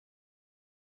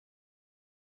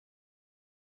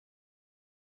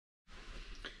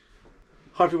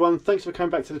Hi everyone, thanks for coming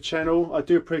back to the channel. I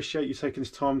do appreciate you taking this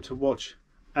time to watch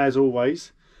as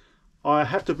always. I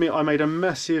have to admit I made a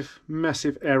massive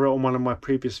error on one of my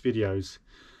previous videos.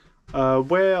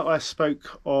 Where I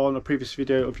spoke on a previous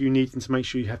video of you needing to make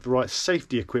sure you have the right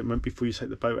safety equipment before you take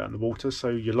the boat out in the water, so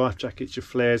your life jackets, your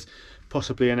flares,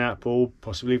 possibly an outboard,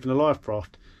 possibly even a life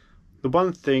raft. The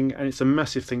one thing, and it's a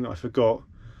massive thing that I forgot,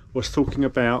 was talking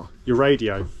about your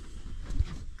radio.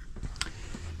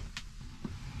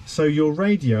 So your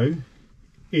radio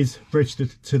is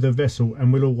registered to the vessel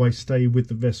and will always stay with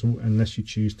the vessel unless you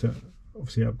choose to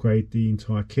obviously upgrade the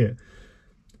entire kit.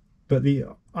 But the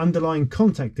underlying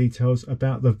contact details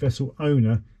about the vessel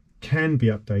owner can be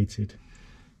updated.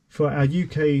 For our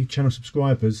UK channel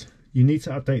subscribers, you need to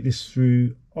update this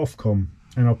through Ofcom,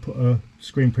 and I'll put a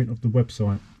screen print of the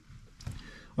website.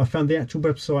 I found the actual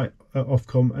website at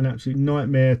Ofcom an absolute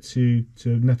nightmare to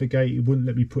navigate. It wouldn't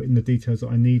let me put in the details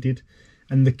that I needed.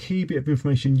 And the key bit of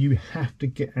information you have to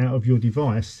get out of your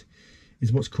device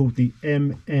is what's called the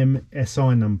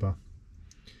MMSI number.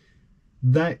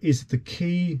 That is the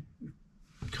key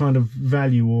kind of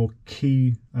value or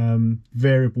key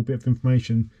variable bit of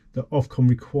information that Ofcom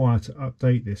require to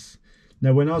update this.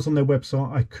 Now, when I was on their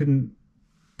website, I couldn't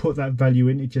put that value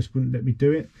in. It just wouldn't let me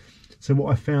do it. So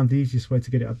what I found the easiest way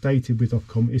to get it updated with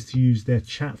Ofcom is to use their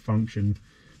chat function.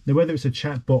 Now, whether it's a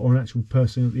chat bot or an actual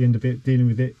person at the end of it dealing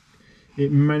with it, it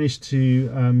managed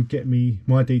to get me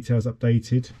my details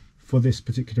updated for this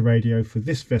particular radio, for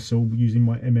this vessel, using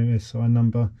my MMSI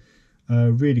number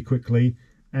really quickly,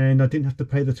 and I didn't have to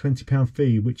pay the £20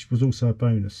 fee, which was also a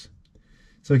bonus.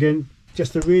 So again,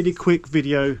 just a really quick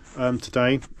video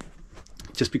today,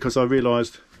 just because I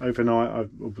realised overnight,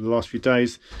 over the last few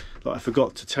days, that I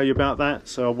forgot to tell you about that.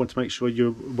 So I want to make sure you're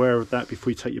aware of that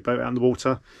before you take your boat out in the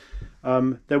water.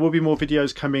 There will be more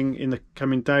videos coming in the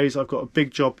coming days. I've got a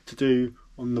big job to do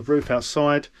on the roof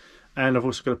outside, and I've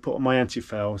also got to put on my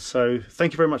anti-foul. So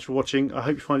thank you very much for watching. I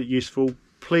hope you find it useful.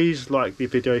 Please like the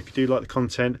video if you do like the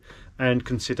content, and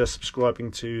consider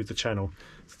subscribing to the channel.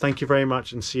 Thank you very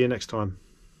much, and see you next time.